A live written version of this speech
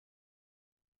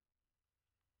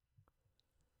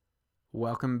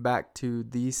Welcome back to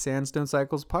the Sandstone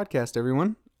Cycles podcast,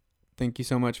 everyone. Thank you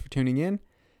so much for tuning in.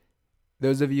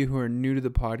 Those of you who are new to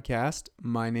the podcast,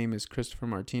 my name is Christopher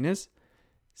Martinez.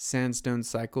 Sandstone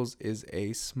Cycles is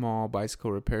a small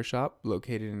bicycle repair shop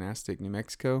located in Aztec, New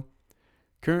Mexico.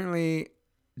 Currently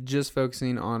just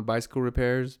focusing on bicycle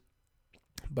repairs,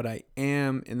 but I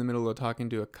am in the middle of talking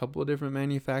to a couple of different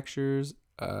manufacturers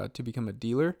to become a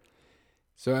dealer.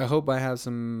 So I hope I have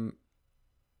some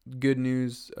good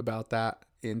news about that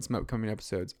in some upcoming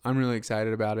episodes. I'm really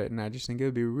excited about it, and I just think it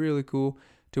would be really cool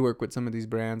to work with some of these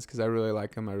brands because I really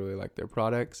like them. I really like their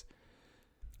products.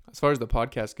 As far as the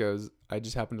podcast goes, I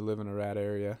just happen to live in a rad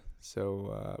area.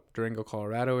 So Durango,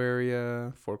 Colorado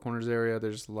area, Four Corners area,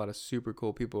 there's a lot of super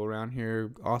cool people around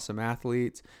here, awesome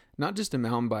athletes, not just in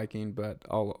mountain biking, but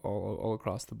all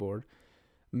across the board.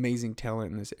 Amazing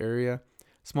talent in this area.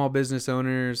 Small business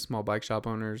owners, small bike shop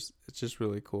owners. It's just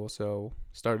really cool. So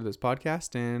started this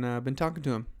podcast and I've been talking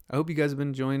to them. I hope you guys have been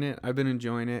enjoying it. I've been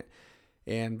enjoying it.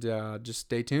 And just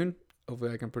stay tuned.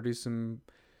 Hopefully I can produce some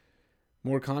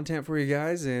more content for you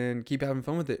guys and keep having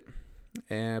fun with it.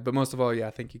 But most of all,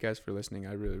 thank you guys for listening.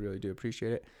 I really, really do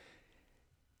appreciate it.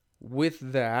 With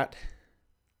that,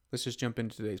 let's just jump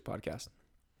into today's podcast.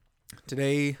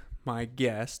 Today, my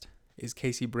guest is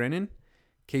Casey Brennan.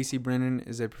 Casey Brennan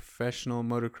is a professional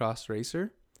motocross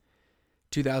racer.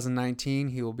 2019,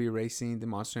 he will be racing the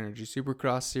Monster Energy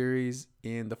Supercross Series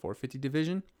in the 450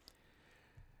 division.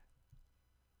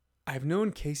 I've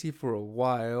known Casey for a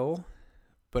while,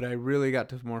 but I really got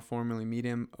to more formally meet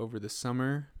him over the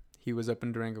summer. He was up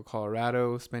in Durango,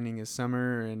 Colorado, spending his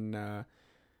summer and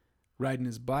riding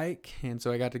his bike, and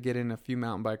so I got to get in a few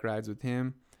mountain bike rides with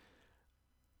him.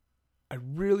 I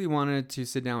really wanted to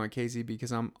sit down with Casey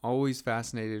because I'm always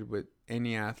fascinated with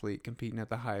any athlete competing at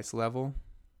the highest level.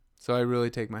 So I really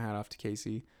take my hat off to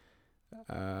Casey.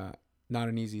 Not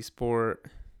an easy sport,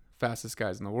 fastest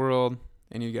guys in the world.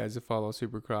 Any of you guys that follow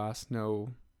Supercross know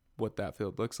what that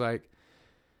field looks like.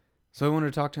 So I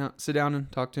wanted to sit down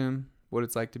and talk to him, what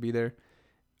it's like to be there.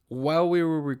 While we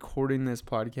were recording this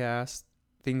podcast,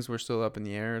 things were still up in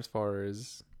the air as far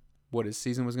as what his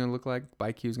season was going to look like,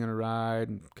 bike he was going to ride,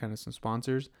 and kind of some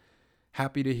sponsors.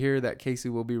 Happy to hear that Casey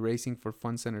will be racing for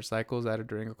Fun Center Cycles out of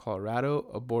Durango, Colorado,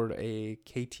 aboard a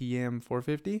KTM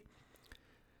 450.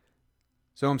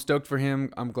 So I'm stoked for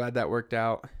him. I'm glad that worked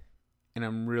out, and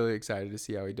I'm really excited to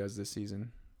see how he does this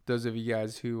season. Those of you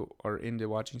guys who are into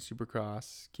watching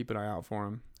Supercross, keep an eye out for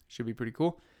him. Should be pretty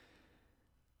cool.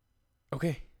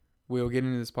 Okay, we'll get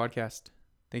into this podcast.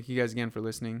 Thank you guys again for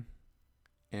listening,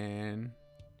 and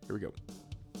here we go.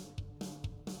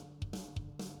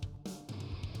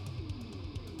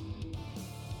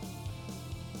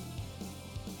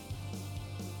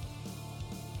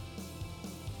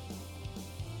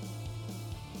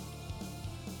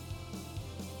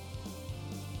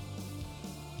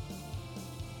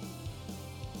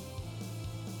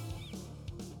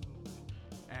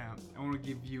 I want to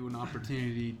give you an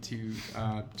opportunity to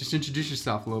just introduce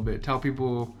yourself a little bit. Tell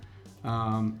people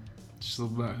just a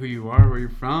little bit about who you are, where you're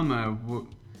from,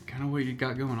 what you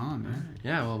got going on, man.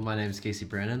 Yeah, well, my name is Casey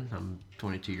Brennan. I'm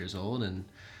 22 years old, and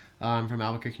I'm from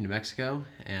Albuquerque, New Mexico.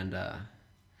 And I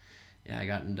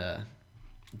got into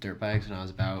dirt bikes when I was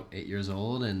about 8 years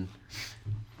old, and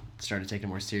started taking it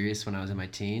more serious when I was in my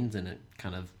teens. And it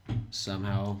kind of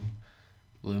somehow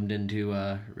bloomed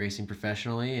into racing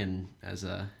professionally, and as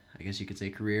a, I guess you could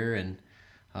say, career. And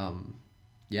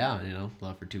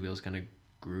love for two wheels kind of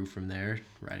grew from there,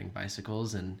 riding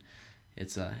bicycles, and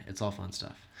it's all fun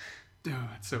stuff. Oh,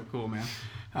 that's so cool, man.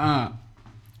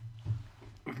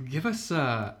 Give us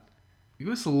a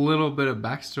little bit of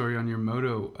backstory on your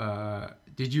moto.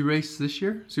 Did you race this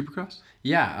year, Supercross?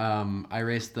 Yeah, I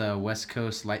raced the West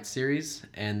Coast Light Series,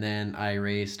 and then I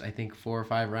raced, I think, 4 or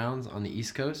 5 rounds on the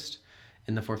East Coast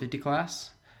in the 450 class,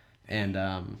 and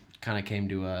kind of came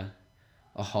to a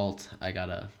halt. I got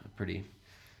a pretty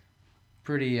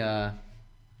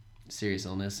serious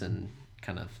illness and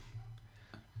kind of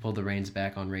pulled the reins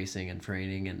back on racing and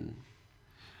training, and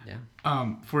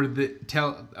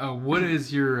what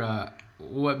is your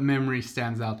what memory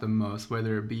stands out the most,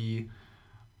 whether it be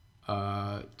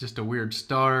just a weird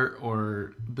start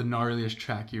or the gnarliest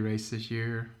track you raced this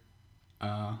year?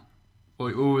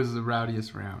 What was the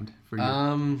rowdiest round for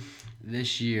you?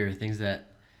 This year, things that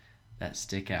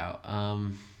stick out.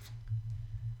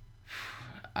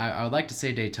 I would like to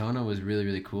say Daytona was really,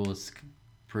 really cool. It's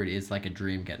like a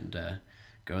dream getting to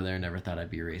go there. Never thought I'd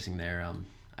be racing there.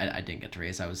 I didn't get to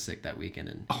race. I was sick that weekend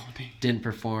and didn't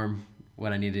perform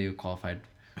what I needed to, qualified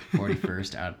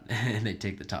 41st out, and they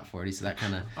take the top 40. So that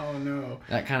kind of Oh no.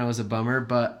 was a bummer.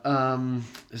 But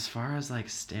as far as like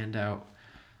standout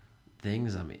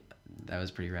things, I mean, that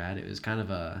was pretty rad. It was kind of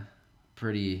a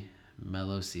pretty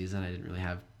mellow season. I didn't really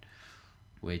have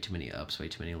way too many ups, way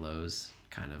too many lows.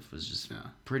 Kind of was just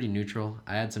pretty neutral.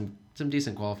 I had some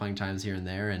decent qualifying times here and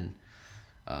there, and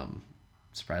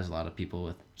surprised a lot of people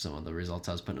with some of the results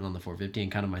I was putting on the 450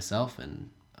 and kind of myself. And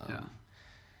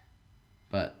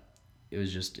but it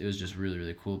was just really,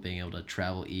 really cool being able to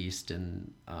travel east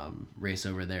and race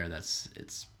over there.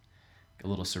 It's a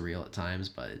little surreal at times,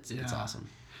 but it's awesome.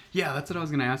 Yeah, that's what I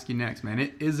was gonna ask you next, man.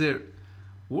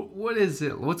 What is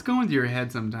it? What's going through your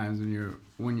head sometimes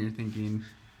when you're thinking,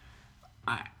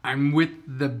 I'm with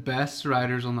the best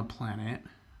riders on the planet.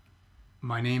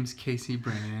 My name's Casey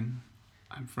Brennan.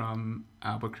 I'm from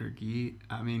Albuquerque.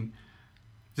 I mean,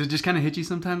 does it just kind of hit you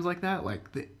sometimes like that? Like,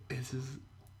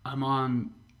 I'm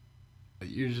on.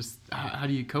 You're just, how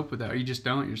do you cope with that? Or you just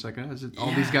don't? You're just like,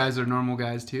 all these guys are normal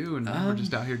guys too, and we're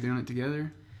just out here doing it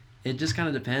together? It just kind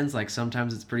of depends. Like,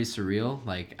 sometimes it's pretty surreal.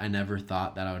 Like, I never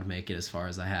thought that I would make it as far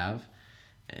as I have,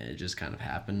 and it just kind of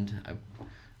happened.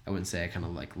 I wouldn't say I kind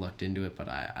of like lucked into it, but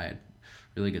I had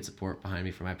really good support behind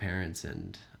me from my parents,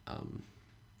 and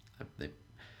they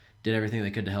did everything they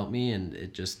could to help me, and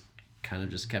it just kind of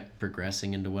just kept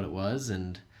progressing into what it was.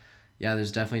 And yeah,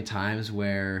 there's definitely times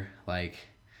where like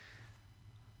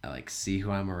I like see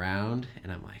who I'm around,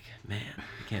 and I'm like, man,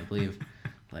 I can't believe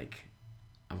like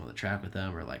I'm on the track with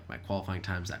them, or like my qualifying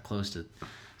time's that close to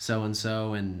so and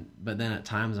so. And but then at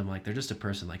times I'm like, they're just a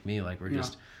person like me. Like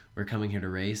we're coming here to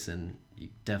race, and you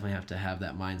definitely have to have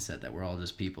that mindset that we're all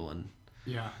just people, and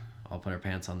all put our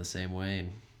pants on the same way.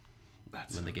 And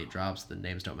when the gate drops, the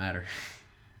names don't matter.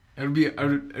 It'd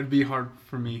be hard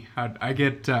for me.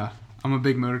 I'm a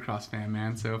big motocross fan,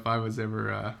 man. So if I was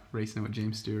ever racing with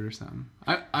James Stewart or something,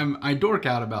 I dork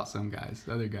out about some guys.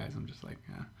 Other guys, I'm just like,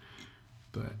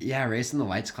 But yeah, racing the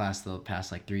lights class the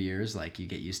past like 3 years, like you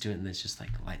get used to it, and it's just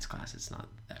like the lights class. It's not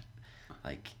that,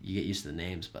 like, you get used to the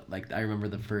names. But like I remember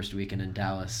the first weekend in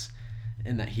Dallas,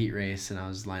 in that heat race, and I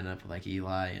was lining up with like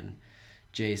Eli and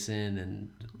Jason, and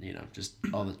just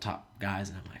all the top guys,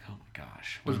 and I'm like, oh my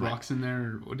gosh. Was Rox in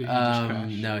there, or did he just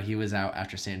crash? No, he was out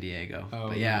after San Diego.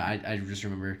 But yeah, I just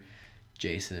remember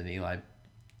Jason and Eli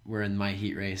were in my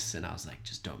heat race, and I was like,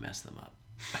 just don't mess them up.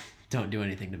 Don't do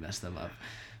anything to mess them up.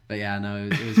 But yeah, no,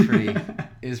 it was pretty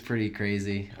it was pretty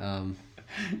crazy.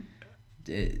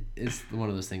 It's one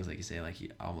of those things, like you say, like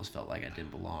I almost felt like I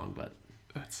didn't belong, but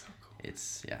that's so cool.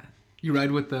 It's You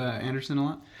ride with Anderson a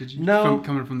lot? Did you? No.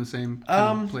 Coming from the same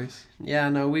kind of place? Yeah,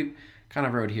 no, we kind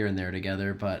of rode here and there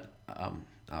together, but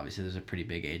obviously there's a pretty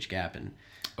big age gap, and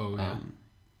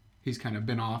he's kind of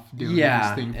been off doing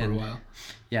his thing for a while.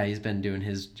 Yeah, he's been doing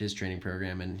his training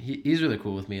program, and he's really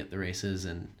cool with me at the races,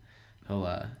 and he'll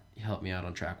help me out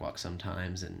on track walk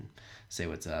sometimes and say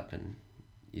what's up, and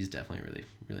he's definitely a really,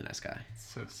 really nice guy.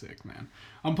 So sick, man.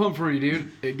 I'm pumped for you,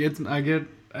 dude.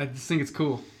 I just think it's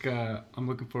cool. I'm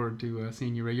looking forward to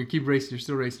seeing you. You keep racing. You're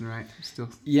still racing, right? Still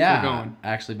going. I've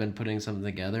actually been putting something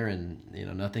together, and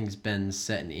nothing's been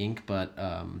set in ink, but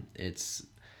it's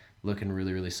looking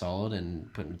really, really solid,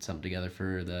 and putting something together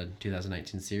for the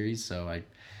 2019 series. So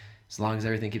as long as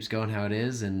everything keeps going how it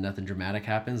is and nothing dramatic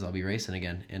happens, I'll be racing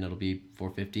again, and it'll be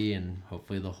 450 and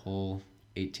hopefully the whole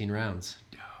 18 rounds.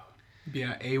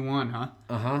 Yeah, A1, huh?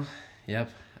 Uh-huh.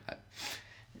 Yep.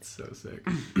 It's so sick.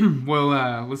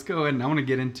 Well, let's go ahead, and I want to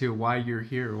get into why you're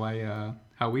here,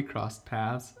 how we crossed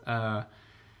paths. We've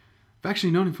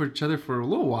actually known each other for a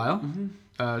little while. Mm-hmm.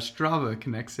 Strava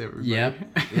connects everybody.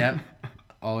 Yep.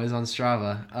 Always on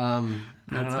Strava. I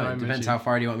don't know. It depends how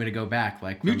far do you want me to go back.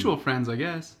 Like mutual friends, I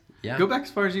guess. Yeah. Go back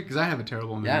as far as you, because I have a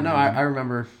terrible memory. Yeah, no, I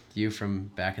remember you from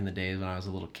back in the days when I was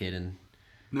a little kid, and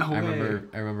I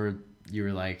remember you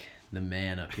were like the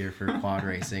man up here for quad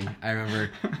racing. I remember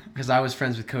because I was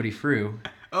friends with Cody Frew.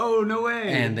 Oh, no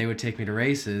way. And they would take me to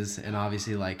races, and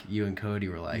obviously like you and Cody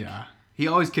were like, yeah, he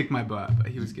always kicked my butt, but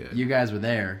he was good. You guys were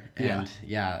there, and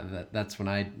that's when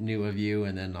I knew of you,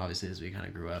 and then obviously as we kind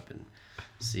of grew up and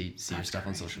see your stuff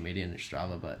on social media and your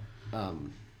Strava. But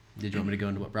did you want me to go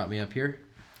into what brought me up here?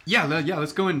 Yeah,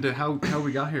 let's go into how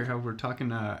we got here, how we're talking.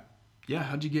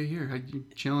 How'd you get here? How you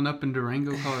chilling up in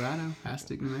Durango, Colorado,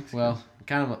 Aztec, New Mexico? Well,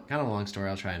 kind of a long story.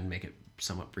 I'll try and make it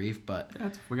somewhat brief, but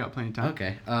we got plenty of time.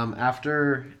 Okay.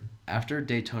 After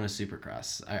Daytona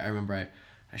Supercross, I remember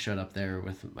I showed up there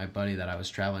with my buddy that I was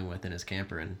traveling with in his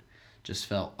camper, and just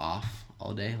felt off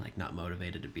all day, like not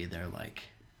motivated to be there. Like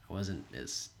I wasn't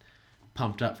as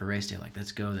pumped up for race day. Like,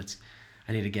 let's go.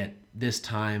 I need to get this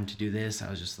time to do this. I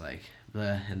was just like,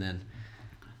 bleh. And then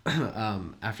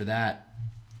after that,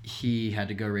 he had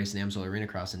to go race an Amsoil Arena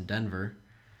Cross in Denver.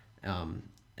 And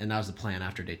that was the plan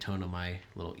after Daytona. My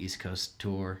little East Coast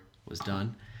tour was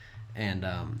done. And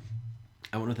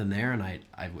I went with him there, and I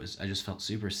just felt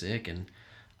super sick, and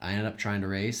I ended up trying to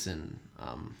race, and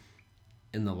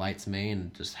in the lights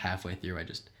main, just halfway through, I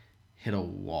just hit a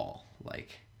wall,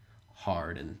 like,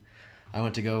 hard, and I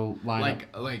went to go line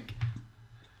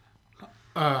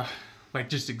up. Like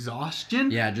just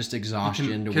exhaustion? Yeah, just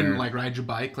exhaustion. Couldn't like ride your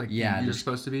bike like you're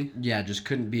supposed to be? Yeah, just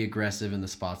couldn't be aggressive in the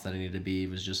spots that I needed to be.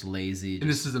 Was just lazy. And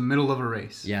this is the middle of a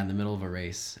race? Yeah, in the middle of a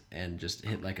race, and just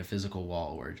hit like a physical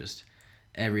wall where just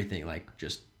everything, like,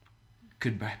 just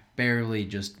could barely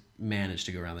just manage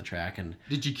to go around the track. And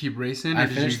did you keep racing? I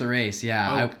finished the race,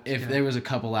 yeah. Oh, if there was a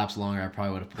couple laps longer, I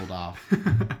probably would have pulled off.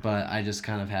 But I just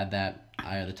kind of had that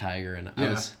eye of the tiger, and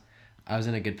I was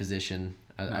in a good position.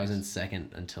 I was in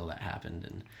second until that happened,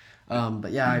 and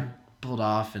but yeah, I pulled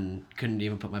off and couldn't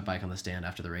even put my bike on the stand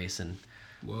after the race, and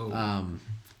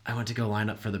I went to go line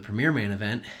up for the premier main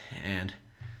event, and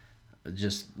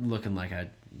just looking like I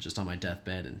just on my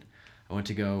deathbed, and I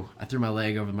threw my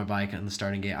leg over my bike on the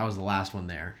starting gate. I was the last one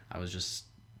there. I was just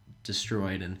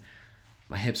destroyed, and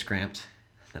my hips cramped.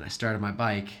 Then I started my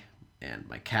bike, and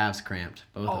my calves cramped,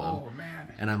 both of them. Oh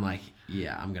man! And I'm like,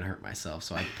 yeah, I'm gonna hurt myself.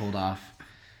 So I pulled off.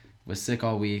 Was sick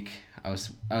all week. I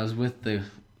was with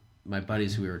my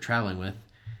buddies who we were traveling with,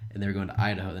 and they were going to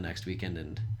Idaho the next weekend,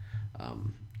 and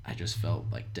I just felt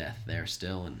like death there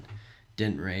still, and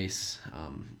didn't race.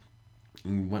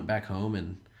 And went back home,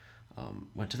 and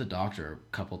went to the doctor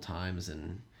a couple times,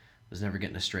 and was never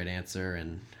getting a straight answer,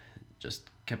 and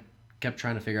just kept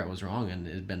trying to figure out what was wrong. And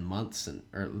it had been months,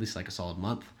 or at least like a solid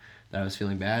month, that I was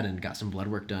feeling bad, and got some blood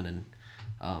work done, and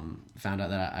found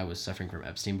out that I was suffering from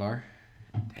Epstein-Barr.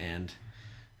 And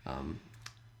kind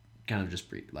of just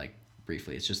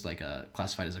briefly, it's just like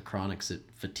classified as a chronic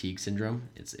fatigue syndrome.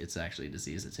 It's actually a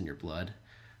disease that's in your blood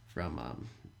from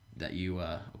that you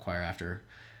acquire after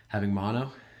having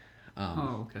mono.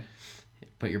 Okay.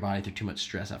 Put your body through too much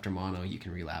stress after mono, you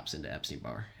can relapse into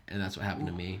Epstein-Barr, and that's what happened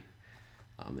to me.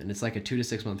 And it's like a 2 to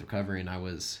 6 month recovery, and I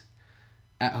was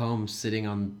at home sitting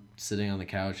on the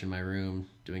couch in my room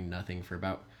doing nothing for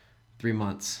about 3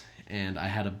 months, and I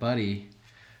had a buddy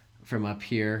from up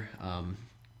here.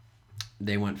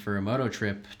 They went for a moto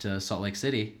trip to Salt Lake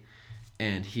City,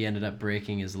 and he ended up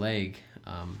breaking his leg,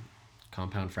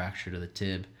 compound fracture to the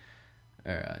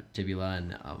tibula,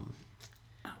 and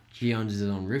he owns his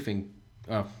own roofing.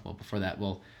 Oh, well, before that,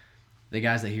 the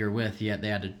guys that he were with, they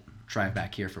had to drive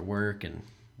back here for work and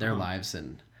their lives,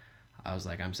 and I was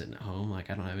like, I'm sitting at home, like,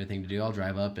 I don't have anything to do. I'll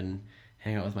drive up and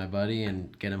hang out with my buddy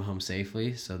and get him home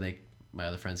safely so my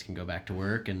other friends can go back to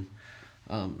work. And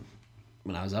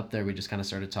when I was up there, we just kind of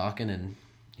started talking, and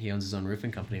he owns his own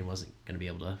roofing company and wasn't going to be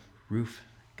able to roof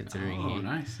considering he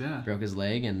broke his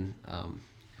leg. And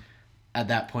at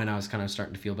that point, I was kind of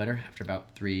starting to feel better after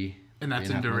about 3. And that's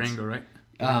in Durango, right?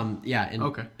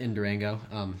 In Durango.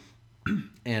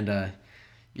 And I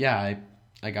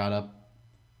got up,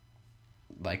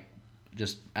 like,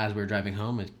 just as we were driving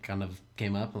home, it kind of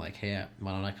came up, like, hey,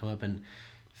 why don't I come up and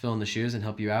fill in the shoes and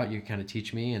help you out? You kind of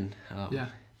teach me, and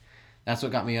that's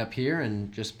what got me up here,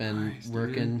 and just been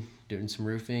working, doing some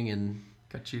roofing, and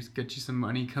got you some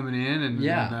money coming in, and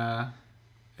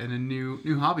and a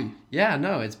new hobby. Yeah,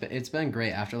 no, it's been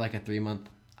great after like a 3-month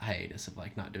hiatus of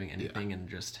like not doing anything, and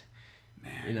just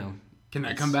Can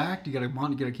that come back? You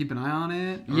gotta keep an eye on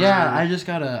it? Or? Yeah, I just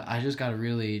gotta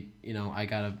really, I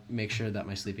gotta make sure that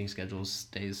my sleeping schedule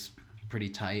stays pretty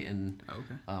tight, and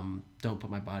don't put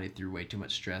my body through way too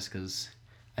much stress, because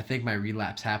I think my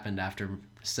relapse happened after the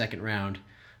second round. I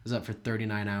was up for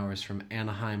 39 hours from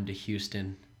Anaheim to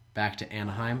Houston, back to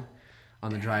Anaheim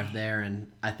on the drive there,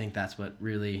 and I think that's what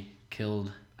really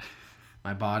killed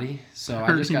my body. So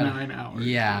I just gotta 39 hours.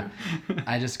 Yeah,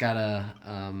 I just gotta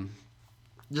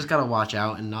watch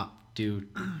out and not do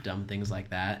dumb things like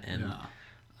that, and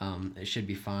it should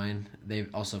be fine. They've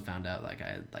also found out like I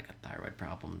had like a thyroid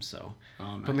problem, so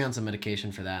put me on some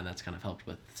medication for that, and that's kind of helped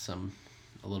with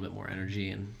a little bit more energy.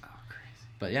 And crazy.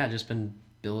 But yeah, just been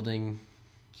building,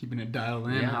 keeping it dialed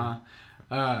in.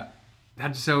 Huh?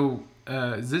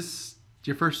 Is this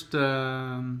your first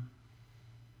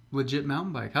legit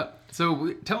mountain bike?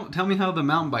 Tell me how the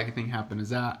mountain bike thing happened. Is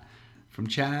that from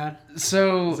Chad?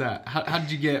 So how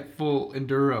did you get full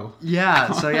enduro?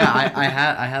 Yeah, so yeah, I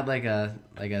had like a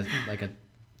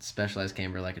specialized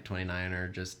camber, like a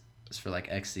 29er, just for like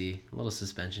XC, a little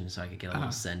suspension so I could get a little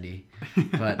sendy,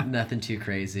 but nothing too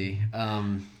crazy.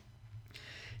 And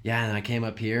I came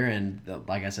up here, and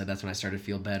like I said, that's when I started to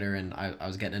feel better, and I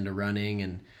was getting into running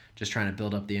and just trying to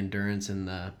build up the endurance and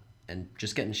and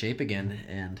just get in shape again.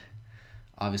 And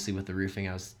obviously with the roofing,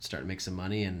 I was starting to make some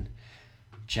money, and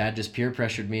Chad just peer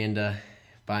pressured me into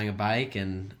buying a bike,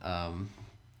 and I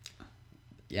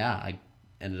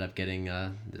ended up getting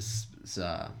this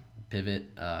Pivot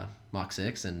Mach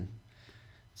 6, and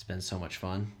it's been so much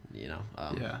fun.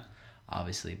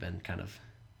 Obviously been kind of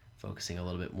focusing a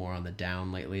little bit more on the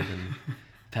down lately than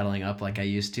pedaling up like I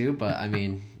used to, but I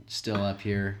mean, still up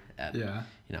here at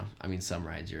some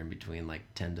rides you're in between like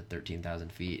 10 to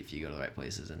 13,000 feet if you go to the right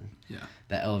places, and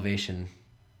that elevation,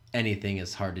 anything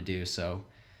is hard to do. So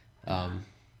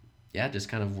just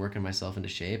kind of working myself into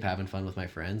shape, having fun with my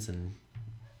friends, and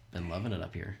been loving it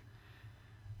up here.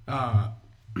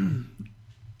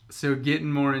 So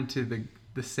getting more into the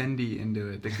Sendy into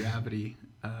it, the gravity,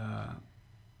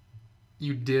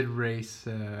 you did race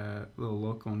a little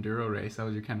local enduro race. That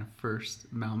was your kind of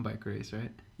first mountain bike race,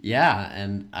 right? Yeah,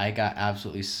 and I got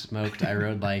absolutely smoked. I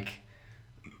rode like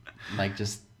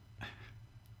just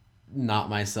not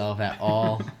myself at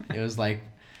all. It was like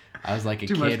I was like a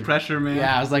kid. Too much pressure, man.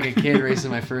 Yeah, I was like a kid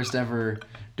racing my first ever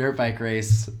dirt bike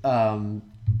race.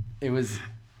 It was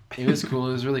cool.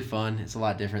 It was really fun. It's a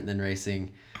lot different than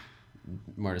racing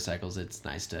motorcycles. It's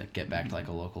nice to get back to like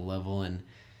a local level and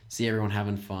see everyone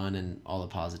having fun and all the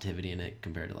positivity in it,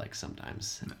 compared to like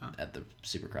sometimes at the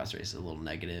Supercross race, a little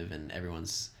negative, and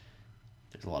there's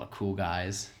a lot of cool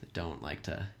guys that don't like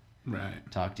to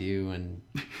talk to you, and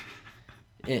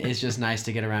it's just nice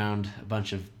to get around a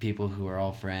bunch of people who are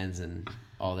all friends and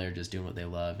all there just doing what they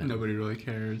love. And nobody really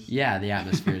cares. Yeah, the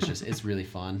atmosphere is just, it's really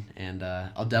fun, and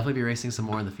I'll definitely be racing some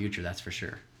more in the future, that's for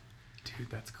sure. Dude,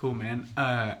 that's cool, man.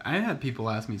 I had people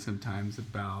ask me sometimes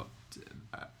about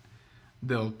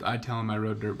I tell them I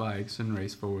rode dirt bikes and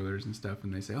race four-wheelers and stuff,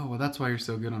 and they say, oh, well, that's why you're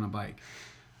so good on a bike.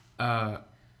 I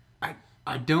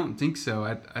don't think so.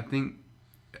 I think,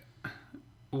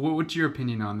 what's your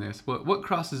opinion on this? What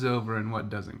crosses over and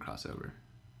what doesn't cross over?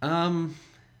 I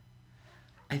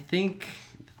think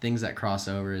the things that cross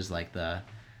over is like the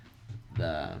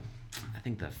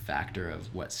factor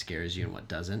of what scares you and what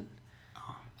doesn't.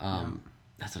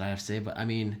 That's what I have to say. But I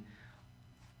mean,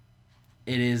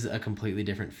 it is a completely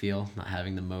different feel, not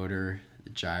having the motor,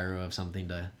 the gyro of something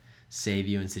to save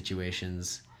you in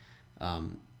situations.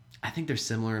 I think they're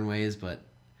similar in ways, but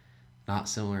not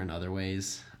similar in other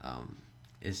ways.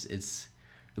 It's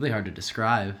really hard to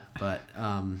describe, but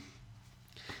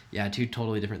two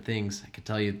totally different things. I could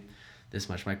tell you this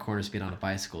much: my corner speed on a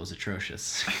bicycle is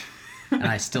atrocious. And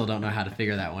I still don't know how to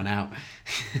figure that one out.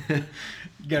 You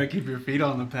gotta keep your feet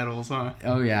on the pedals, huh?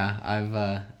 Oh yeah,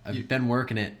 I've been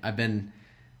working it. I've been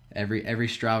every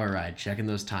Strava ride checking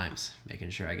those times, making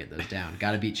sure I get those down.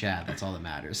 Gotta beat Chad. That's all that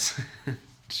matters.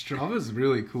 Strava's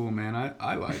really cool, man.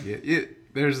 I like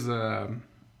it. There's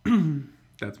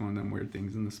that's one of them weird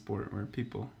things in the sport where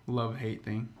people love-hate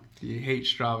thing. You hate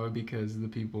Strava because the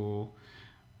people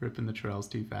ripping the trails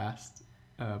too fast.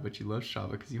 But you love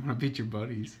Strava because you want to beat your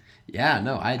buddies. Yeah,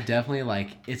 no, I definitely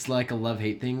it's like a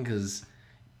love-hate thing, because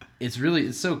it's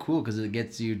so cool because it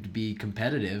gets you to be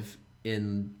competitive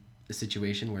in a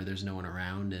situation where there's no one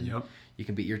around, and you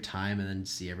can beat your time and then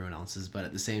see everyone else's. But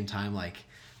at the same time, like,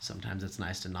 sometimes it's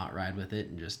nice to not ride with it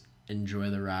and just enjoy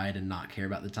the ride and not care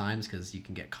about the times, because you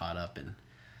can get caught up in,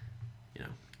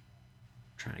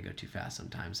 trying to go too fast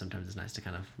sometimes. Sometimes it's nice to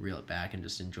kind of reel it back and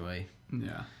just enjoy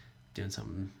doing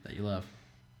something that you love.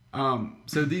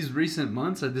 So these recent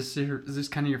months, is this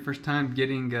kind of your first time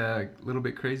getting a little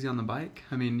bit crazy on the bike?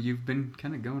 I mean, you've been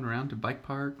kind of going around to bike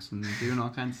parks and doing all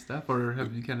kinds of stuff, or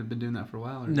have you kind of been doing that for a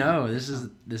while? No, this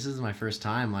is my first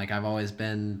time. Like, I've always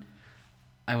been,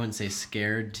 I wouldn't say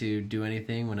scared to do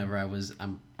anything whenever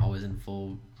I'm always in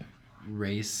full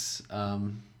race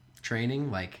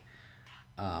training. Like,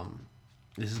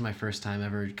 this is my first time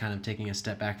ever kind of taking a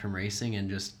step back from racing and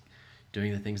just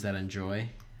doing the things that I enjoy.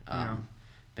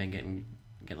 Been getting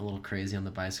a little crazy on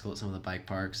the bicycle at some of the bike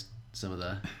parks, some of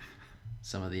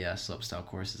the slope style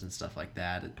courses and stuff like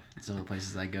that. At some of the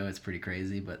places I go, it's pretty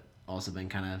crazy, but also been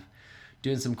kind of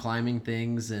doing some climbing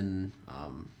things, and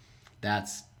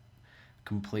that's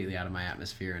completely out of my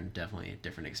atmosphere and definitely a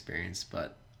different experience.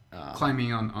 But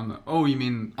climbing on the you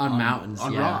mean on mountains,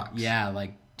 on rocks? Yeah,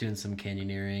 like doing some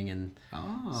canyoneering and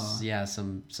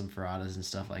some ferratas and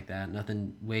stuff like that.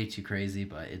 Nothing way too crazy,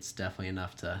 but it's definitely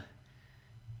enough to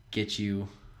get you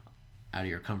out of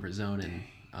your comfort zone.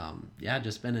 And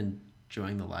just been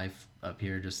enjoying the life up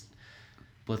here, just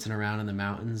blitzing around in the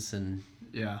mountains and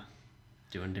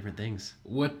doing different things.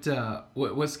 What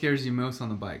scares you most on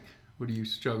the bike? What do you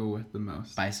struggle with the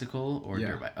most? Bicycle or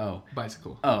dirt bike? Oh,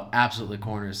 bicycle. Oh, absolutely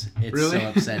corners. It's really? So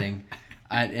upsetting.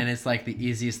 And it's like the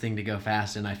easiest thing to go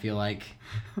fast, and I feel like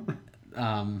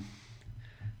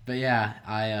But yeah,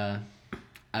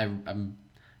 I'm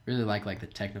really like the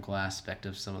technical aspect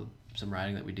of some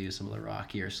riding that we do, some of the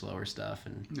rockier, slower stuff,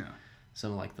 and Yeah.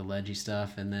 some of like the ledgy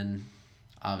stuff. And then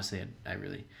obviously I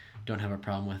really don't have a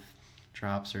problem with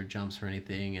drops or jumps or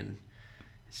anything. And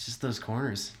it's just those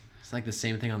corners. It's like the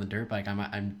same thing on the dirt bike.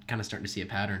 I'm kind of starting to see a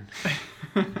pattern.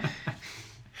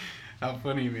 How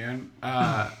funny, man.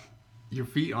 Your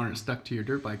feet aren't stuck to your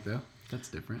dirt bike though. That's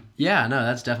different. Yeah, no,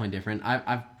 that's definitely different.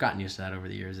 I've gotten used to that over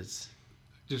the years. It's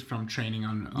just from training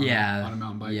on a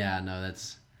mountain bike. Yeah, no,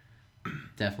 that's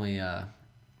definitely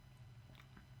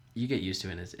you get used to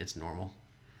it. And it's normal.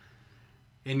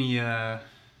 Any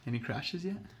crashes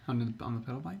yet on the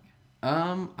pedal bike?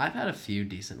 I've had a few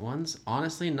decent ones.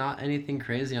 Honestly, not anything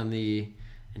crazy on the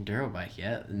enduro bike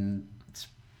yet, and it's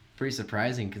pretty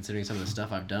surprising considering some of the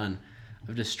stuff I've done.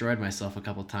 I've destroyed myself a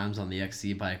couple times on the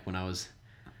XC bike when I was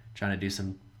trying to do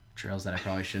some trails that I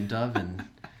probably shouldn't have, and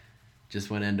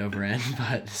just went end over end.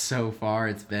 But so far,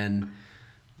 it's been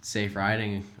safe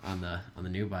riding on the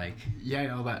new bike.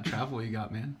 Yeah, all that travel you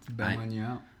got, man. It's bailing you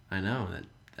out. I know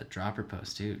that dropper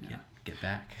post too. Yeah. Get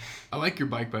back. I like your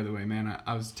bike, by the way, man.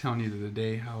 I was telling you the other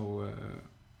day how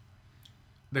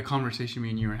the conversation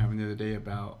me and you were having the other day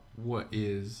about what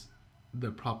is the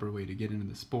proper way to get into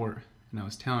the sport. And I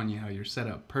was telling you how you're set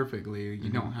up perfectly. You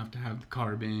don't have to have the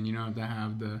carbon. You don't have to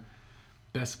have the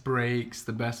best brakes,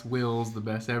 the best wheels, the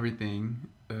best everything.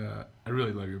 I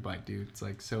really love your bike, dude. It's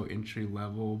like so entry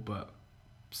level, but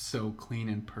so clean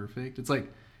and perfect. It's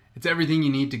like it's everything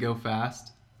you need to go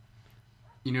fast.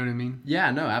 You know what I mean? Yeah,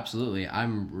 no, absolutely.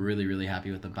 I'm really, really happy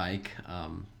with the bike.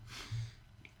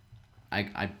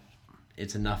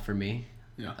 It's enough for me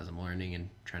as I'm learning and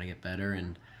trying to get better.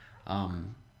 And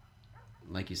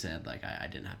like you said, like I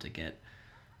didn't have to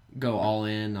go all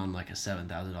in on like a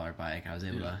 $7,000 bike. I was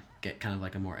able to get kind of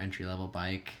like a more entry level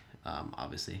bike.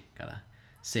 Obviously, gotta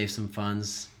save some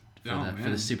funds for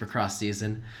the Supercross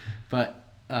season, but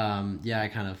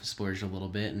I kind of splurged a little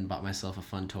bit and bought myself a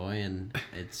fun toy, and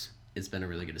it's been a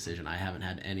really good decision. I haven't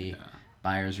had any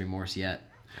buyer's remorse yet,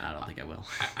 and I don't think I will.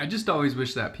 I just always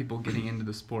wish that people getting into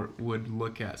the sport would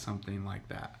look at something like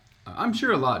that. I'm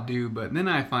sure a lot do, but then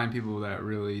I find people that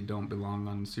really don't belong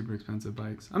on super expensive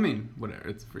bikes. I mean, whatever.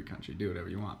 It's a free country. Do whatever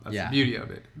you want. That's the beauty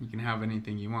of it. You can have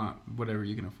anything you want, whatever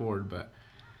you can afford, but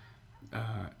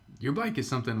your bike is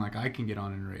something like I can get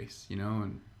on and race,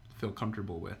 and feel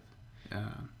comfortable with.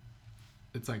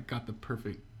 It's like got the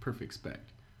perfect spec.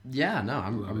 Yeah, no,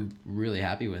 I'm really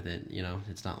happy with it.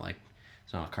 It's not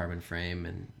a carbon frame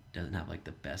and doesn't have like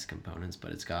the best components,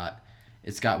 but it's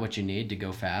got what you need to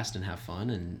go fast and have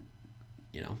fun, and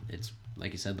it's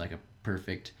like you said, like a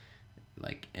perfect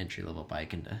like entry level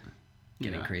bike into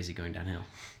getting crazy going downhill.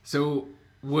 So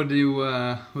what's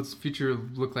the future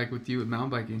look like with you with mountain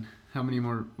biking?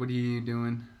 What are you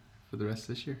doing for the rest of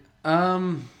this year?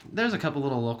 There's a couple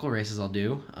little local races I'll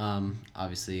do.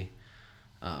 Obviously,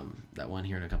 that one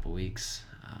here in a couple weeks.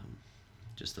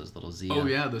 Just those little Zia. Oh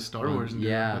yeah, the Star Wars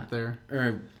up there.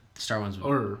 Or Star Wars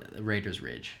or Raiders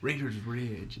Ridge. Raiders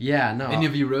Ridge. Yeah, no. Any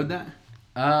of you rode that?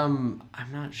 I'm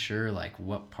not sure like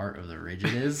what part of the ridge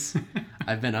it is.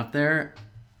 I've been up there.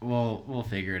 We'll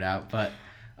figure it out, but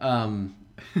I'll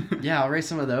race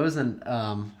some of those, and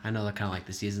I know that kind of like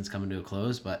the season's coming to a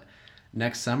close, but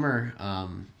next summer,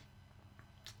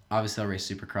 obviously I'll race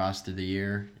Supercross through the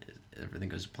year. Everything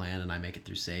goes to plan, and I make it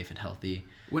through safe and healthy.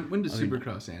 When does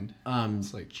Supercross end?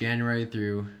 It's like January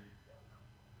through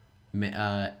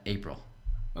April.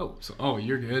 Oh,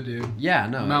 you're good, dude. Yeah,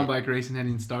 no. Mountain bike racing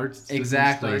heading starts.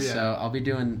 Exactly. So I'll be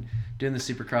doing the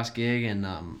Supercross gig, and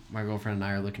my girlfriend and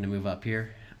I are looking to move up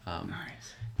here.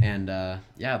 Nice. And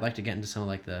I'd like to get into some of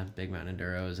like the big mountain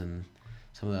enduros and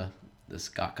some of the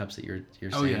Scott Cups that you're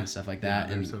seeing and stuff like that.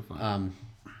 Yeah, and so fun.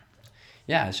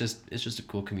 it's just a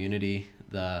cool community.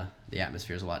 The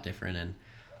atmosphere is a lot different, and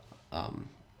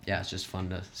it's just fun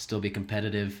to still be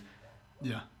competitive.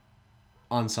 Yeah.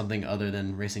 On something other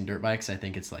than racing dirt bikes. I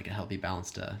think it's like a healthy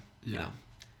balance to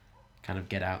kind of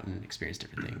get out and experience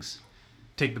different things.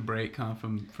 Take the break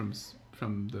from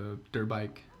the dirt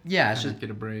bike. Yeah, it's just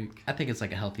get a break. I think it's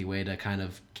like a healthy way to kind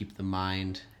of keep the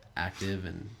mind active,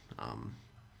 and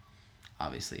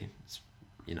obviously it's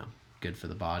good for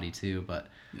the body too. But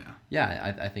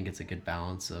I think it's a good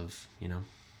balance of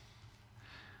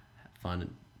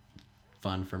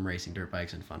fun from racing dirt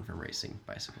bikes and fun from racing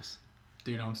bicycles.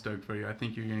 Dude, I'm stoked for you. I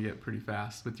think you're gonna get pretty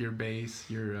fast with your base.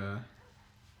 You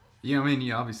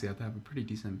obviously have to have a pretty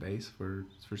decent base for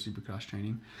Supercross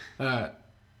training.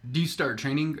 Do you start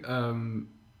training?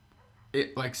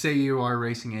 Like say you are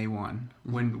racing A1.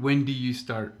 When do you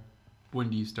start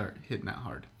hitting that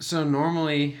hard? So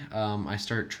normally, I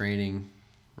start training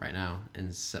right now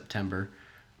in September.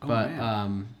 Oh, But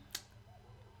man.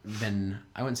 been,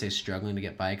 I wouldn't say struggling to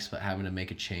get bikes, but having to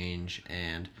make a change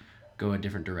and go a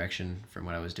different direction from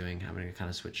what I was doing. Having to kind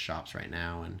of switch shops right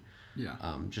now, and Yeah.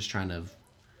 just trying to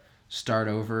start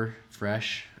over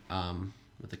fresh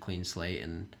with a clean slate,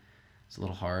 and it's a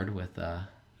little hard with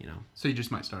So you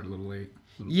just might start a little late.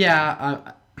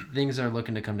 yeah, things are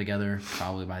looking to come together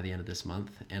probably by the end of this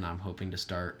month, and I'm hoping to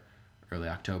start early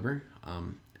October.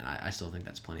 And I still think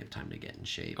that's plenty of time to get in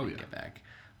shape and get back.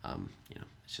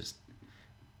 It's just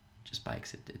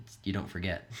bikes. It's you don't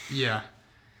forget. Yeah.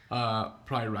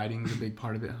 Probably riding's a big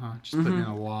part of it, huh? Just putting in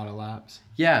a lot of laps.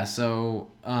 Yeah. So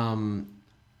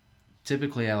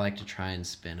typically I like to try and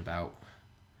spin about,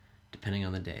 depending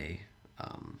on the day,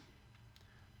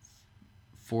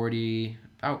 40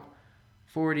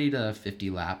 to 50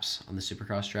 laps on the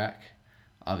Supercross track.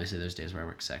 Obviously, there's days where I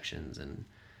work sections and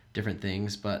different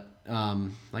things, but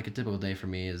like a typical day for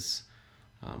me is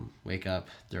wake up,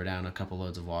 throw down a couple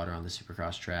loads of water on the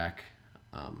Supercross track,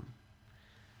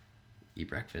 eat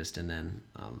breakfast, and then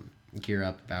gear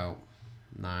up about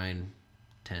 9,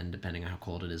 10, depending on how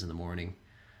cold it is in the morning.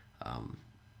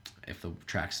 If the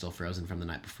track's still frozen from the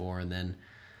night before, and then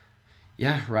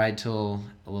ride till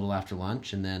a little after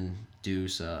lunch, and then do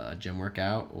a gym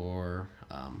workout or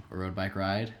a road bike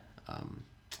ride.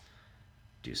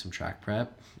 Do some track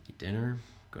prep, eat dinner,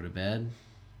 go to bed,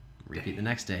 repeat the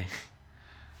next day.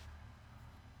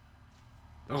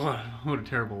 Oh, what a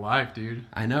terrible life, dude.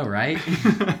 I know, right?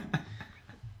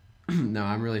 No,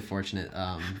 I'm really fortunate.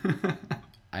 I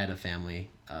had a family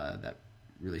that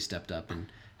really stepped up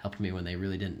and helped me when they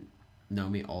really didn't know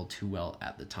me all too well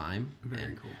at the time.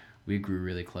 Very cool. We grew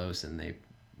really close, and they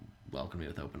welcomed me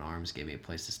with open arms, gave me a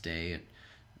place to stay,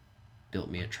 built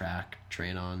me a track to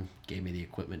train on, gave me the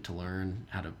equipment to learn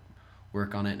how to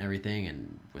work on it and everything.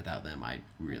 And without them, I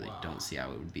really don't see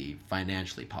how it would be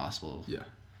financially possible. Yeah.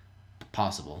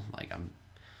 Like, I'm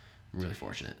really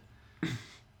fortunate.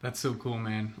 That's so cool,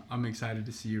 man. I'm excited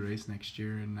to see you race next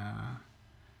year, and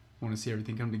want to see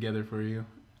everything come together for you.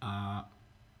 I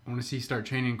want to see you start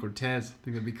training in Cortez. I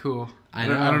think that'd be cool. I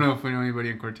don't know if we know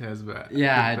anybody in Cortez, but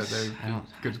yeah,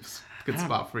 good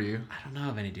spot for you. I don't know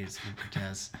of any dudes from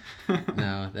Cortez.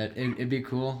 No, it'd be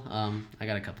cool. I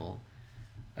got a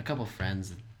couple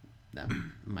friends that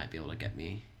might be able to get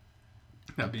me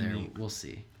That'd be there. neat. We'll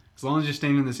see. As long as you're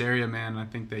staying in this area, man, I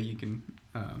think that you can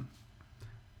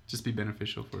just be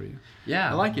beneficial for you.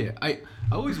 Yeah, I like it. I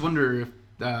always wonder if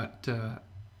that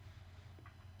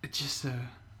it just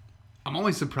I'm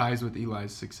always surprised with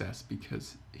Eli's success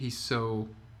because he's so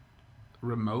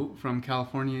remote from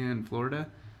California and Florida.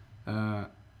 I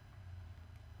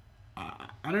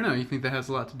don't know. You think that has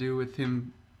a lot to do with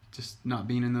him just not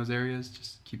being in those areas,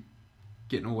 just keep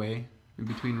getting away in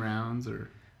between rounds,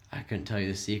 or? I couldn't tell you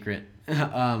the secret.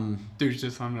 Dude's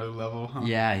just on another level, huh?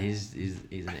 Yeah, he's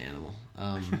an animal.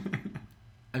 I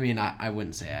mean, I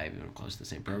wouldn't say I even close to the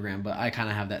same program, but I kind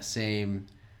of have that same,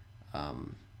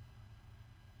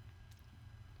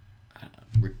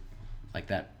 like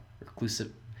that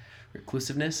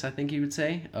reclusiveness, I think you would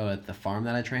say, at the farm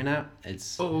that I train at.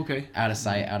 It's okay. Out of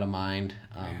sight, out of mind.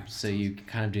 So you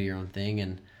kind of do your own thing,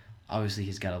 and obviously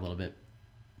he's got a little bit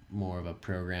more of a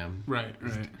program. Right.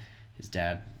 His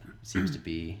dad seems to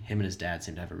be, him and his dad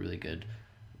seem to have a really good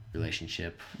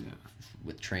relationship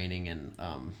with training, and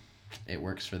it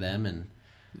works for them. And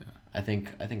I think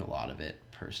a lot of it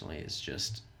personally is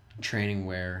just training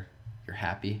where you're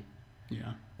happy.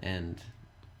 Yeah. And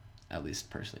at least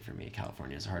personally for me,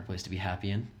 California is a hard place to be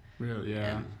happy in. Really,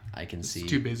 yeah. And I can see. It's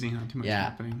too busy, huh? Too much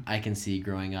happening. I can see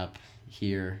growing up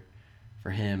here, for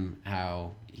him,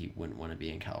 how he wouldn't want to be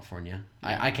in California.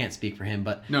 Yeah. I can't speak for him,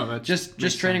 but no, that's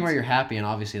just training where you're happy, and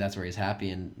obviously that's where he's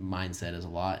happy, and mindset is a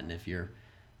lot. And if you're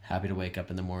happy to wake up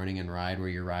in the morning and ride where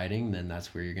you're riding, then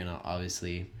that's where you're gonna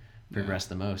obviously progress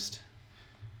the most.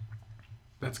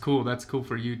 That's cool. That's cool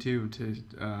for you too. To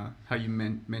how you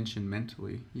mentioned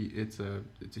mentally, it's a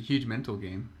huge mental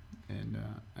game, and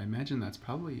I imagine that's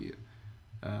probably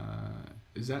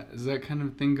is that kind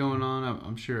of thing going on.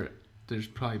 I'm sure there's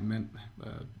probably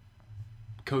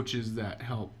coaches that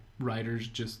help riders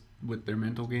just with their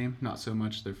mental game, not so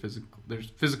much their physical. There's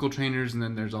physical trainers, and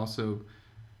then there's also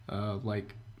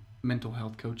like mental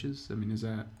health coaches. I mean, is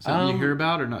that something you hear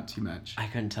about, or not too much? I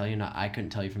couldn't tell you. I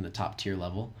couldn't tell you from the top tier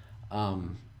level.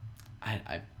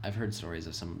 I've heard stories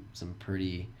of some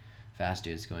pretty fast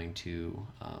dudes going to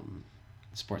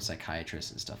sports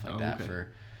psychiatrists and stuff like that for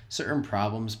certain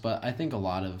problems, but I think a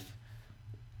lot of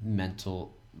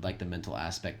the mental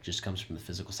aspect just comes from the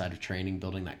physical side of training,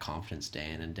 building that confidence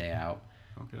day in and day out.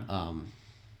 Okay.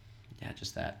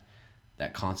 Just that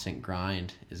that constant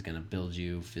grind is going to build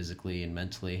you physically and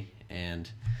mentally. And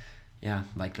yeah,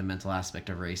 like the mental aspect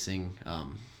of racing,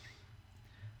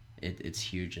 it's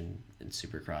huge in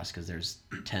Supercross because there's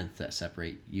tenths that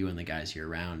separate you and the guys you're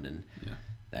around, and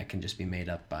that can just be made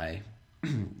up by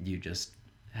you just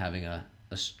having a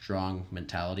strong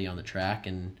mentality on the track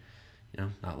and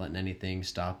not letting anything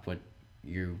stop what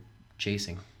you're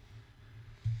chasing.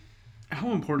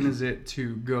 How important is it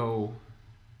to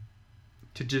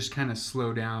just kind of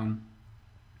slow down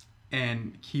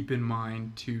and keep in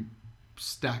mind to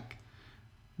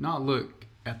not look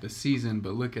at the season,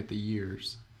 but look at the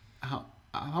years? How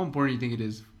important do you think it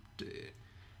is?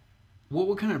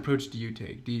 What kind of approach do you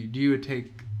take? Do you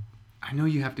take? I know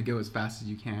you have to go as fast as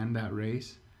you can that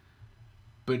race,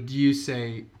 but do you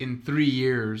say in 3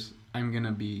 years I'm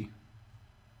gonna be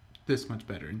this much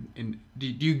better? And do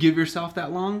you give yourself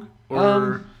that long,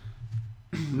 or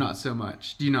not so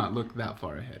much? Do you not look that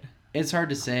far ahead? It's hard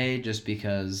to say just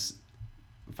because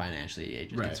financially it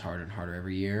just gets harder and harder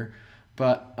every year.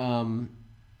 But kind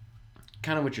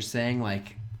of what you're saying,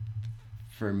 like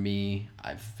for me,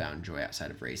 I've found joy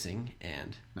outside of racing,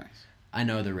 and nice. I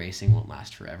know the racing won't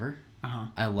last forever.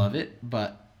 I love it,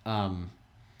 but I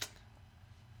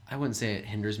wouldn't say it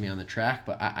hinders me on the track,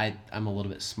 but I'm a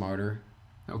little bit smarter.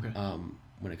 Okay.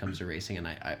 When it comes to racing, and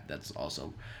I that's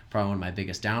also probably one of my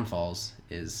biggest downfalls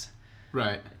is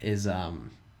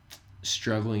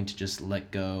struggling to just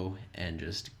let go and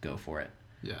just go for it.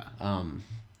 Yeah.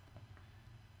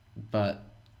 But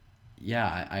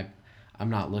yeah, I'm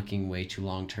not looking way too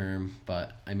long term,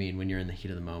 but I mean, when you're in the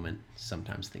heat of the moment,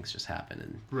 sometimes things just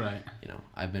happen, and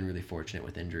I've been really fortunate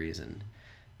with injuries, and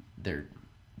there are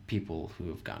people who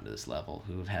have gotten to this level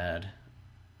who have had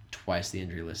twice the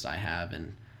injury list I have,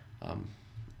 and I'm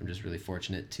just really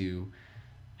fortunate to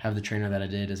have the trainer that I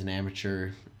did as an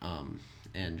amateur,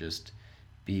 and just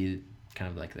be kind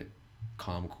of like the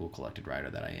calm, cool, collected rider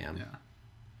that I am.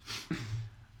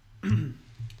 Yeah.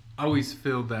 I always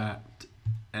feel that,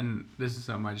 and this is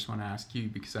something I just want to ask you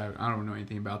because I don't know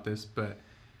anything about this, but it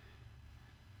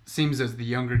seems as the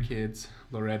younger kids,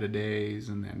 Loretta days,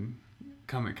 and then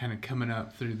coming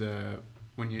up through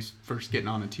when you're first getting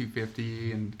on a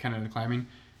 250 and kind of the climbing,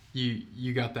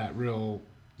 you got that real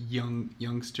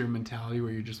youngster mentality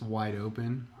where you're just wide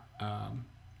open,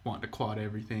 wanting to quad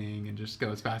everything and just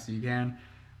go as fast as you can.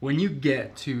 When you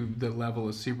get to the level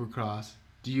of Supercross,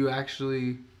 do you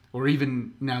actually, or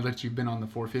even now that you've been on the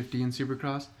 450 in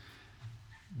Supercross,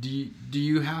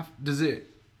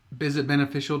 is it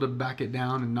beneficial to back it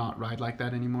down and not ride like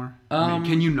that anymore?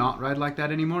 Can you not ride like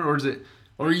that anymore,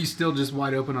 or are you still just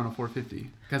wide open on a 450?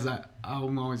 Because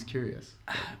I'm always curious.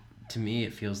 To me,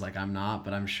 it feels like I'm not,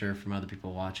 but I'm sure from other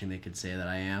people watching, they could say that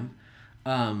I am.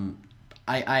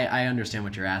 I understand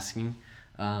what you're asking.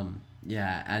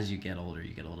 Yeah, as you get older,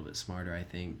 you get a little bit smarter, I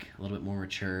think, a little bit more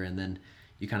mature, and then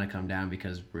you kind of come down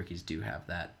because rookies do have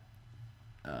that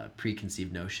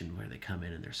preconceived notion where they come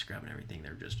in and they're scrubbing everything.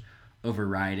 They're just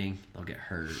overriding. They'll get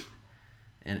hurt.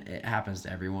 And it happens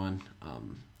to everyone.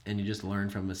 And you just learn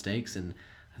from mistakes. And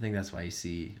I think that's why you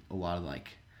see a lot of like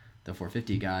the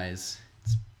 450 guys,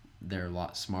 they're a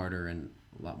lot smarter and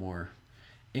a lot more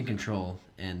in control.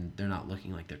 And they're not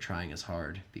looking like they're trying as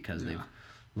hard because they've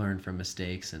learned from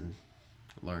mistakes and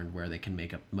learned where they can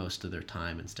make up most of their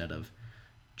time instead of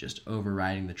just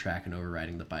overriding the track and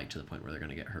overriding the bike to the point where they're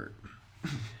going to get hurt.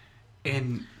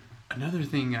 And another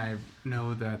thing I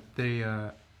know that they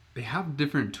have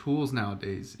different tools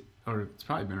nowadays, or it's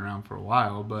probably been around for a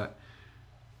while, but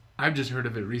I've just heard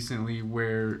of it recently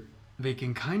where they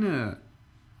can kind of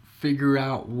figure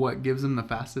out what gives them the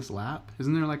fastest lap.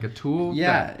 Isn't there like a tool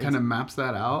that kind of maps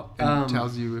that out and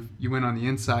tells you if you went on the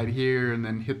inside here and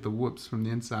then hit the whoops from the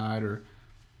inside, or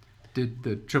did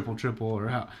the triple or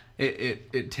how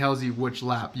it tells you which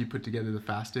lap you put together the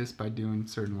fastest by doing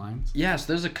certain lines? Yeah,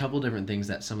 so there's a couple different things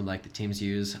that some of like the teams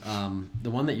use.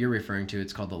 The one that you're referring to,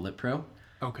 it's called the Lip Pro.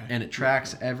 Okay. And it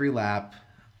tracks every lap,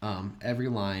 every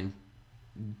line,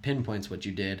 pinpoints what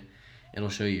you did. It'll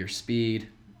show you your speed.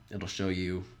 It'll show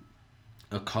you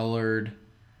a colored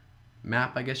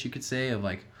map, I guess you could say, of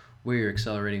like where you're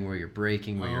accelerating, where you're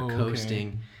braking, where you're coasting.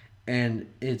 Okay. And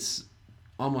it's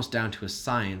almost down to a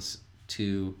science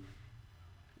to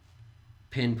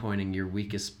pinpointing your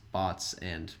weakest spots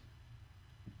and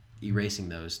erasing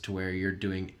those to where you're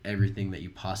doing everything that you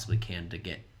possibly can to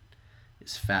get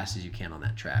as fast as you can on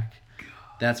that track.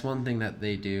 That's one thing that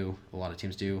they do, a lot of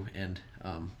teams do, and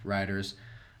riders.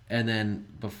 And then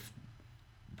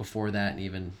before that, and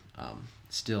even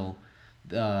still,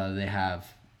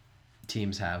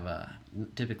 teams have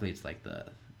typically it's like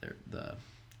the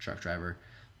truck driver,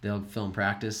 they'll film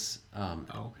practice,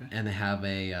 Okay. and they have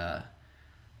a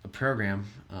program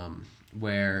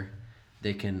where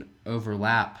they can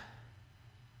overlap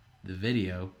the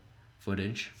video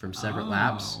footage from separate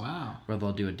laps, Wow. where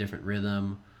they'll do a different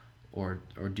rhythm or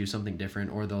do something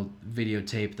different, or they'll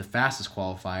videotape the fastest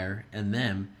qualifier and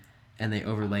them, and they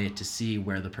overlay it to see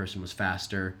where the person was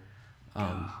faster.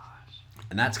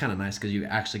 And that's kind of nice because you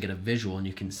actually get a visual and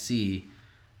you can see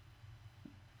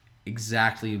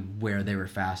exactly where they were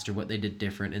faster, what they did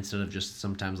different, instead of just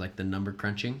sometimes like the number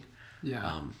crunching.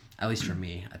 Yeah. At least for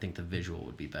me, I think the visual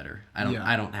would be better. I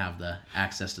Yeah. don't have the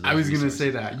access to those I was gonna resources. say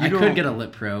that. I could get a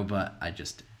Lip Pro, but I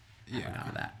just Yeah. haven't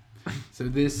have that. So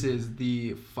this is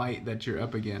the fight that you're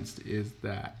up against. Is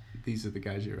that these are the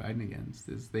guys you're riding against?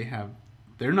 Is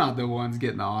they're not the ones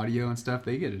getting the audio and stuff.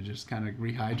 They get to just kind of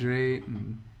rehydrate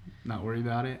and not worry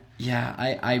about it. Yeah,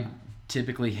 I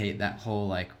typically hate that whole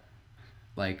like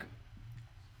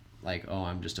oh,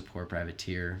 I'm just a poor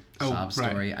privateer sob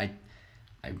story. Right.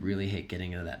 I really hate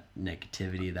getting into that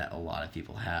negativity that a lot of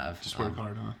people have. Just work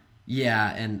hard, huh?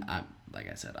 Yeah, and like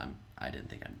I said, I didn't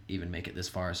think I'd even make it this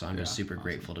far, so I'm just super awesome.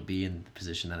 grateful to be in the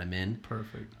position that I'm in.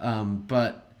 Perfect.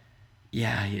 But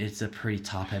yeah, it's a pretty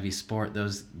top-heavy sport.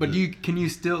 But can you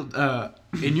still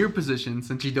in your position,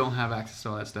 since you don't have access to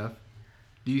all that stuff,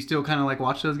 do you still kind of like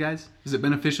watch those guys? Is it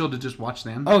beneficial to just watch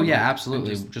them? Oh yeah,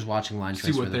 absolutely. Just watching line see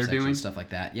trace what rhythm they're sections, doing? stuff like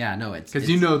that. Yeah, no, it's because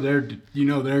you know they're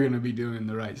going to be doing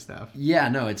the right stuff. Yeah,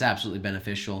 no, it's absolutely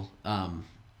beneficial.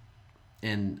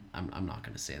 And I'm not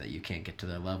going to say that you can't get to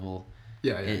their level.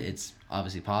 Yeah. It's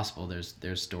obviously possible.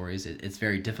 There's stories. It's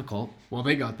very difficult. Well,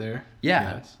 they got there.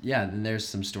 Yeah, Yes. yeah. And there's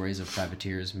some stories of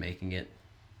privateers making it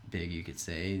big. You could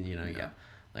say, you got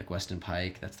like Weston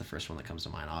Pike. That's the first one that comes to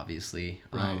mind, obviously.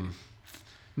 Right.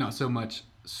 Not so much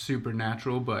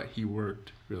supernatural, but he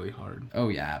worked really hard. Oh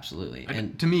yeah, absolutely.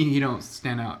 And to me, he don't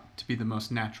stand out to be the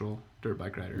most natural dirt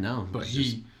bike rider. No, but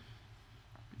he's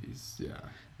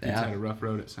had a rough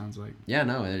road. It sounds like. Yeah,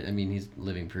 no. I mean, he's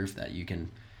living proof that you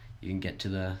can get to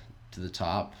the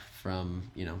top from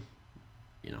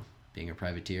being a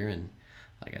privateer. And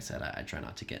like I said, I try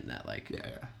not to get in that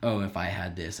oh, if I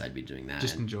had this, I'd be doing that.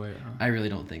 Just enjoy it. Huh? I really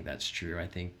don't think that's true. I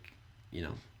think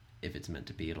if it's meant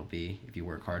to be, it'll be. If you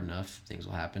work hard enough, things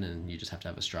will happen, and you just have to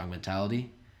have a strong mentality.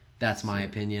 That's my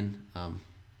opinion. I'm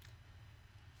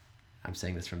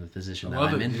saying this from the position that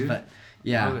I'm in, dude. but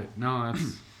yeah. Love it. No,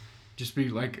 that's just be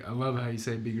like. I love how you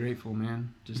say be grateful,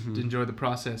 man. Just enjoy the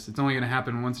process. It's only gonna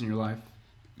happen once in your life.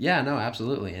 Yeah, no,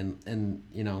 absolutely, and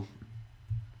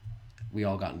we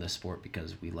all got into sport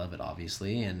because we love it,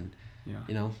 obviously, and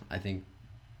I think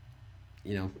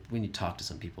when you talk to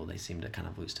some people, they seem to kind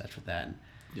of lose touch with that. And,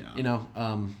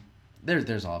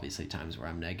 there's obviously times where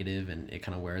I'm negative and it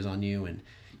kind of wears on you and,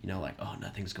 like, oh,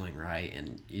 nothing's going right.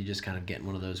 And you just kind of get in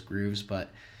one of those grooves, but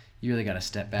you really got to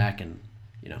step back and,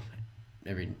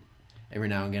 every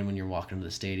now and again when you're walking to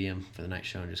the stadium for the night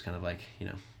show and just kind of like,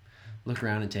 look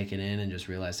around and take it in and just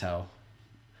realize how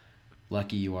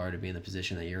lucky you are to be in the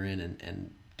position that you're in and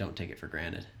don't take it for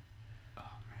granted. Oh,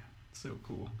 man. So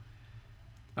cool.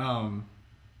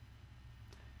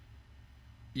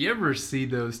 You ever see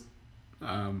those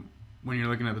when you're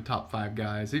looking at the top 5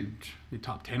 guys, the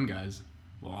top 10 guys?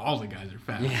 Well, all the guys are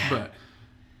fast, but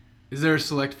is there a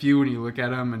select few when you look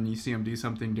at them and you see them do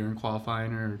something during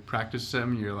qualifying or practice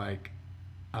them, you're like,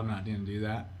 I'm not going to do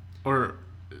that? Or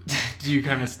do you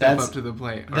kind of step up to the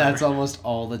plate? That's almost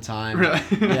all the time. Really?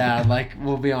 Yeah, like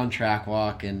we'll be on track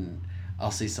walk and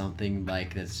I'll see something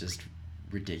like that's just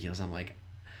ridiculous. I'm like,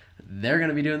 they're going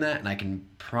to be doing that, and I can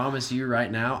promise you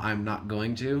right now I'm not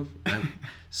going to.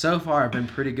 So far, I've been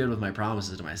pretty good with my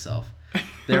promises to myself.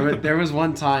 There was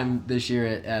one time this year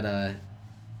at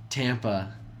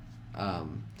Tampa,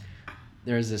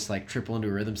 there was this like triple into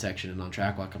a rhythm section, and on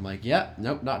track walk, I'm like, yep,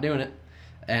 nope, not doing it.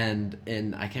 And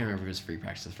I can't remember if it was free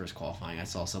practice, the first qualifying. I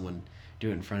saw someone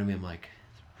do it in front of me. I'm like,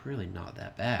 it's really not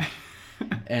that bad.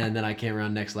 And then I came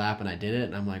around next lap, and I did it,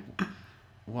 and I'm like,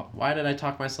 why did I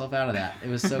talk myself out of that? It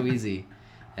was so easy.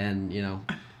 And,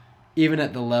 even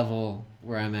at the level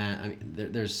where I'm at, I mean,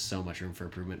 there's so much room for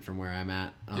improvement from where I'm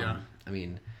at. I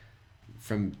mean,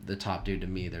 from the top dude to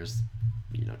me, there's,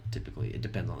 typically, it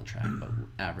depends on the track, but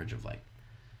average of like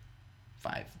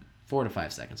 4 to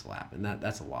 5 seconds a lap. And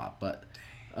that's a lot. But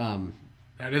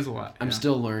that is a lot. I'm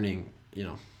still learning,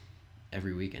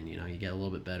 every weekend. You get a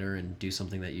little bit better and do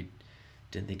something that you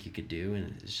didn't think you could do.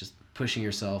 And it's just pushing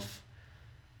yourself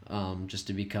just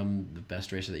to become the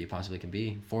best racer that you possibly can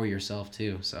be for yourself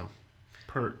too. So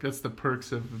that's the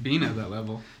perks of being at that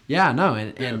level. Yeah, no,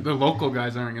 and the local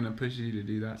guys aren't going to push you to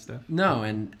do that stuff. No,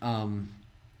 and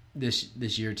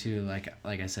this year too, like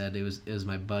I said, it was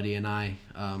my buddy and I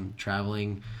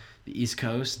traveling the East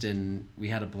Coast, and we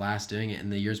had a blast doing it.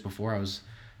 And the years before, I was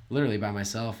literally by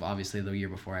myself. Obviously, the year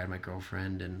before, I had my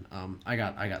girlfriend, and I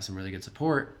got some really good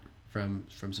support from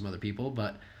some other people,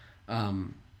 but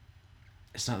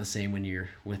it's not the same when you're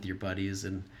with your buddies.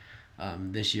 And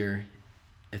this year,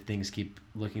 if things keep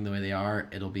looking the way they are,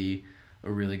 it'll be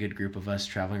a really good group of us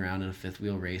traveling around in a fifth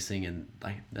wheel racing, and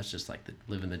like that's just like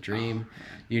living the dream.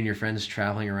 You and your friends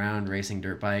traveling around racing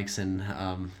dirt bikes, and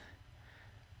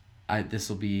this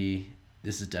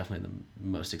is definitely the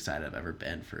most excited I've ever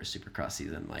been for a Supercross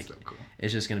season. Like, so cool.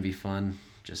 It's just gonna be fun,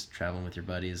 just traveling with your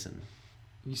buddies. And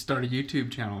you start a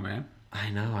YouTube channel, man. I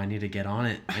know. I need to get on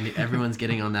it. Everyone's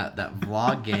getting on that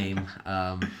vlog game.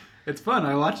 It's fun.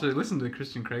 I listen to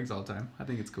Christian Craig's all the time. I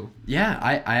think it's cool. Yeah,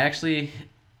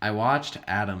 I watched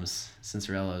Adams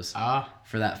Cincerello's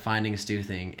for that Finding Stu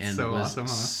thing, and so was awesome,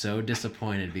 huh? So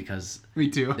disappointed because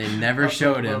me too. They never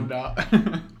showed him,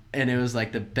 and it was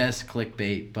like the best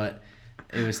clickbait, but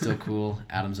it was still cool.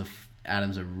 Adam's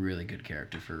a really good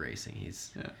character for racing.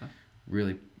 He's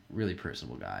really, really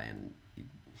personable guy, and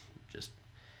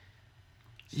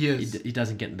he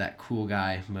doesn't get in that cool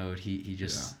guy mode. He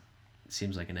just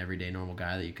seems like an everyday normal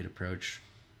guy that you could approach.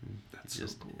 That's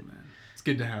just so cool, man. It's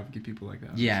good to have people like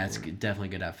that. Yeah, it's definitely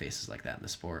good to have faces like that in the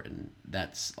sport, and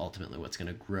that's ultimately what's going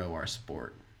to grow our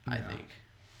sport, I think.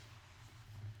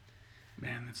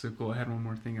 Man, that's so cool. I had one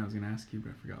more thing I was going to ask you,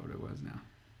 but I forgot what it was now.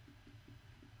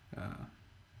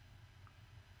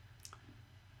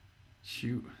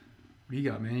 Shoot. What do you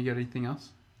got, man? You got anything else?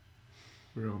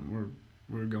 We're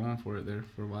going for it there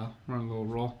for a while. We're on a little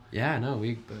roll. Yeah, no,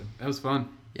 But that was fun.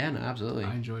 Yeah, no, absolutely.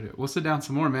 I enjoyed it. We'll sit down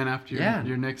some more, man, after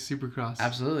your next Supercross.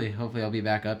 Absolutely. Hopefully I'll be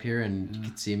back up here and you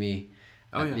can see me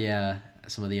at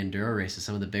some of the enduro races,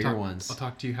 some of the bigger ones. I'll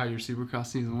talk to you how your Supercross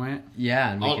season went.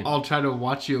 Yeah. And I'll try to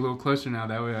watch you a little closer now.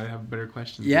 That way I have better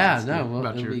questions. Yeah, no,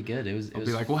 it'll be good. I'll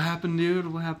be like, what happened, dude?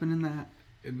 What happened in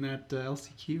that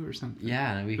LCQ or something?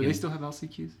 Yeah. Do they still have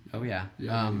LCQs? Oh, yeah.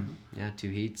 Yeah, 2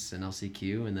 heats, an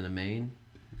LCQ, and then a main.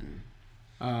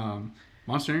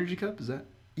 Monster Energy Cup, is that?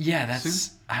 Yeah, that's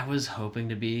soon? I was hoping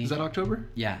to be. Is that October?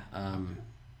 Yeah. I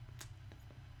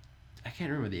can't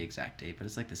remember the exact date, but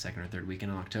it's like the second or third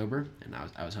weekend in October, and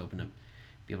I was hoping to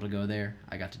be able to go there.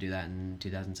 I got to do that in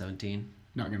 2017.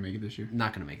 Not gonna make it this year.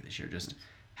 Not gonna make it this year. Just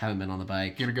haven't been on the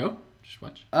bike. You gonna go? Just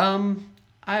watch. I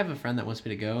have a friend that wants me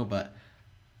to go, but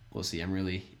we'll see. I'm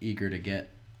really eager to get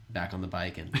back on the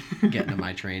bike and get into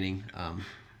my training.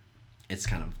 It's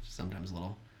kind of sometimes a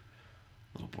little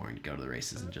boring to go to the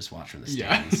races and just watch from the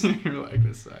stands. Yeah, you're like,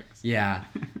 this sucks. Yeah,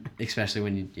 especially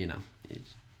when you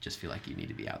just feel like you need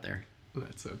to be out there.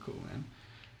 That's so cool, man.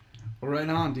 Well, right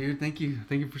on, dude. Thank you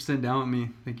for sitting down with me.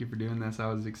 Thank you for doing this.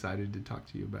 I was excited to talk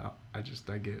to you about. I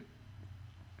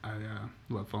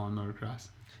love following motocross.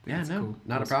 Yeah, no, cool.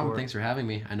 Not a problem. Sport. Thanks for having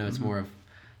me. I know it's more of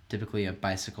typically a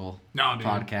bicycle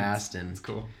podcast, and it's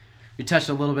cool. We touched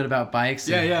a little bit about bikes.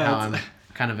 And how I'm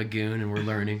kind of a goon, and we're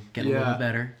learning, getting a little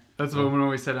better. That's what when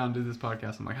we sat down and did this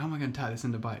podcast, I'm like, how am I going to tie this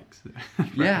into bikes?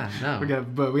 No.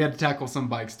 We had to tackle some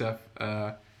bike stuff.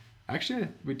 Actually,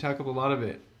 we tackled a lot of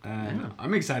it.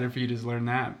 I'm excited for you to learn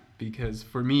that because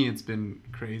for me, it's been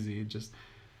crazy.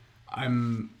 I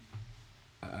don't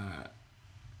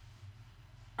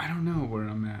know where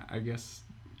I'm at. I guess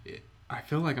I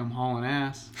feel like I'm hauling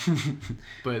ass.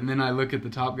 But then I look at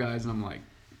the top guys and I'm like,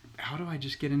 how do I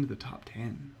just get into the top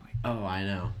 10? Oh, I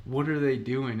know. What are they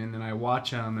doing? And then I watch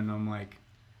them, and I'm like,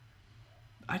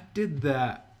 I did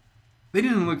that. They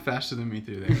didn't look faster than me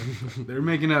through there. They're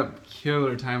making up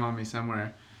killer time on me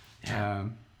somewhere. Yeah.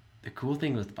 The cool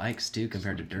thing with bikes, too,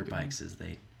 compared to dirt bikes is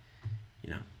they,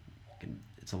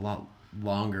 it's a lot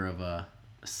longer of a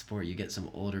sport. You get some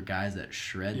older guys that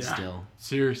shred still.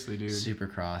 Seriously, dude.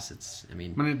 Supercross,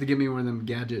 I'm gonna have to get me one of them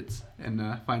gadgets and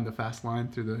find the fast line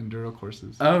through the enduro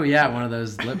courses. Oh yeah, one of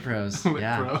those Lip Pros. Pro.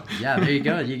 Yeah, there you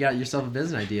go. You got yourself a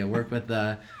business idea. Work with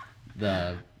the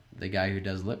guy who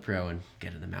does Lip Pro and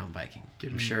get into mountain biking.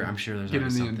 I'm sure there's get in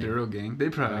the something. enduro gang. They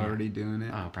probably already doing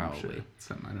it. Oh, probably. Sure.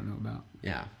 Something I don't know about.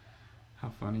 Yeah.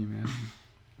 How funny, man.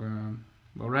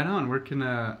 Well, right on.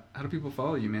 How do people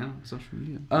follow you, man, on social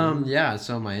media? Yeah,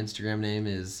 so my Instagram name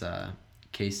is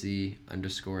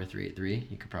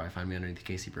Casey_383. You could probably find me underneath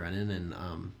Casey Brennan,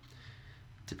 and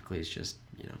typically it's just,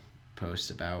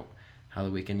 posts about how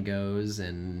the weekend goes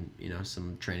and,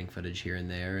 some training footage here and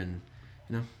there and,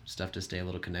 stuff to stay a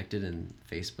little connected, and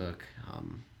Facebook.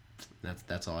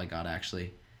 That's all I got,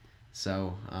 actually.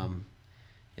 So,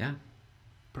 yeah.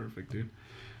 Perfect, dude.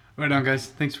 Right on, guys.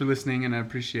 Thanks for listening, and I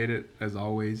appreciate it, as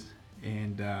always.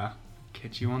 And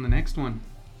catch you on the next one.